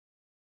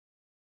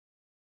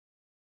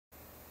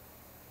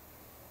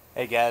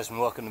Hey guys, and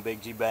welcome to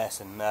BigG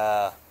Bassin.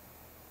 I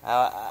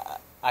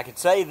could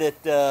say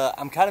that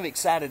I'm kind of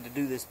excited to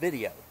do this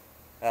video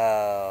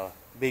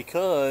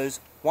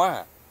because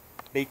why?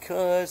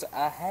 Because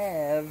I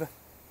have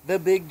the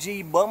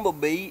BigG Bumble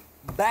Bee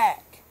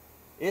back.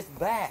 It's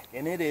back,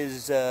 and it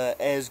is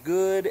as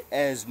good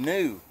as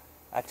new.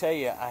 I tell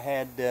you, I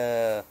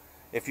had,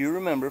 if you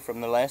remember from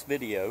the last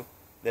video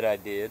that I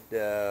did,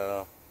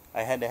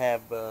 I had to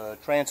have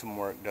transom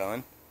work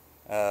done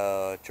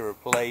to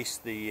replace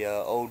the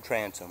old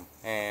transom.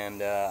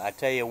 And I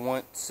tell you,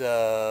 once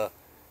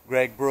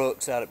Greg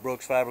Brooks out at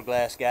Brooks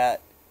Fiberglass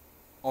got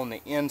on the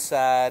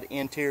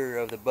interior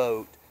of the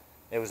boat,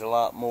 there was a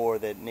lot more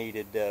that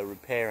needed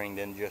repairing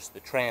than just the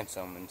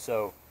transom. And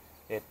so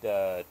it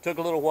took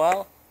a little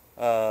while,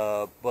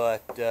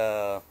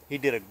 but he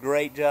did a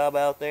great job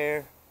out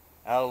there.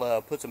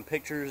 I'll put some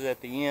pictures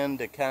at the end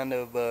to kind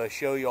of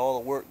show you all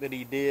the work that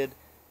he did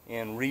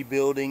in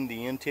rebuilding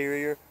the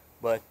interior.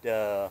 But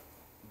the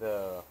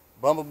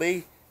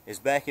Bumblebee is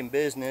back in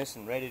business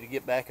and ready to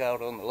get back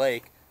out on the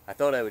lake. I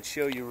thought I would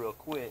show you real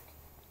quick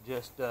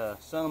just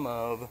some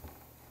of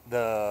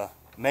the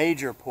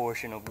major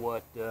portion of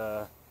what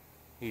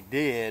he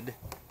did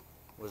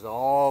was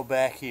all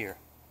back here.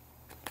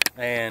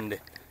 And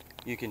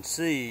you can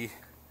see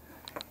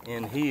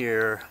in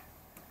here,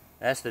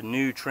 that's the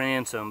new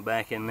transom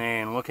back in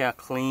there, and look how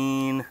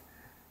clean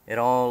it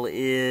all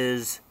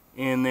is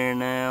in there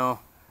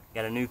now.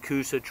 Got a new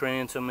Kusa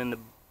transom in the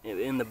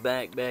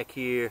back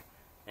here,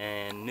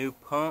 and new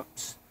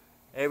pumps,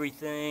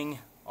 everything,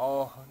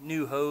 all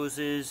new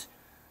hoses.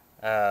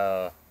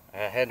 I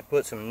had to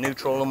put some new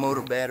trolling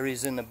motor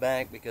batteries in the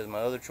back because my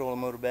other trolling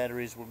motor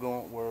batteries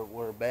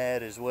were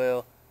bad as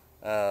well.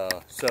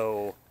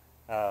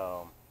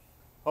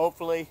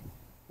 Hopefully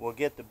we'll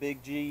get the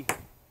BigG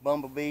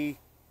Bumblebee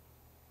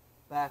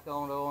back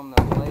out on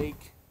the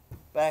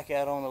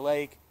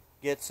lake,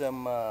 get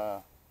some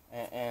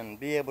and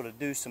be able to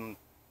do some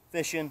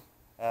fishing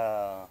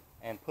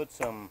and put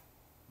some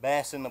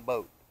bass in the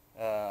boat.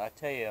 I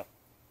tell you,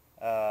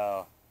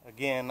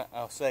 again,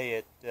 I'll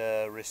say it,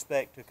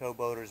 respect to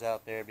co-boaters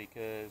out there,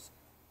 because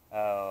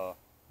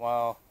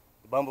while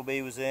the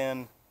Bumblebee was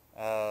in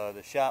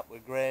the shop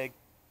with Greg,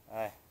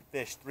 I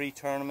fished 3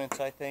 tournaments,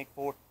 I think,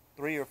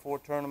 3 or 4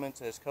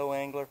 tournaments as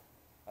co-angler.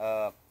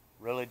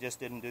 Really just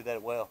didn't do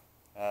that well.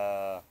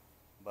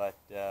 But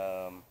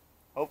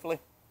hopefully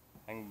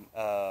I can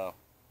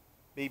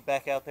be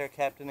back out there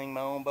captaining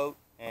my own boat,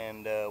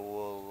 and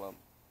we'll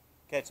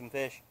catch some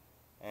fish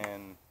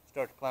and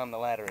start to climb the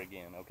ladder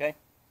again, okay?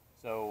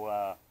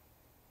 So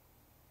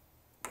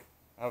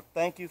I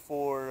thank you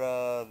for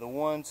the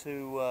ones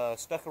who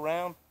stuck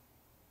around,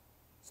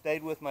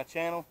 stayed with my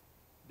channel,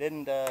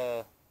 didn't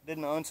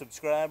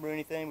unsubscribe or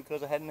anything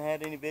because I hadn't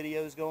had any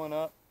videos going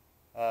up.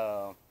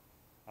 I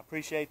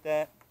appreciate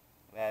that,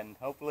 and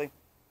hopefully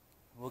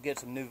we'll get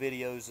some new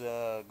videos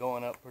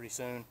going up pretty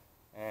soon,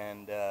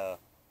 and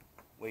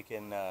we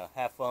can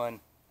have fun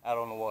out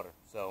on the water.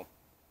 So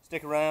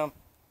stick around,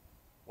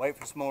 wait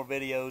for some more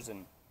videos,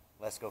 and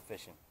let's go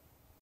fishing.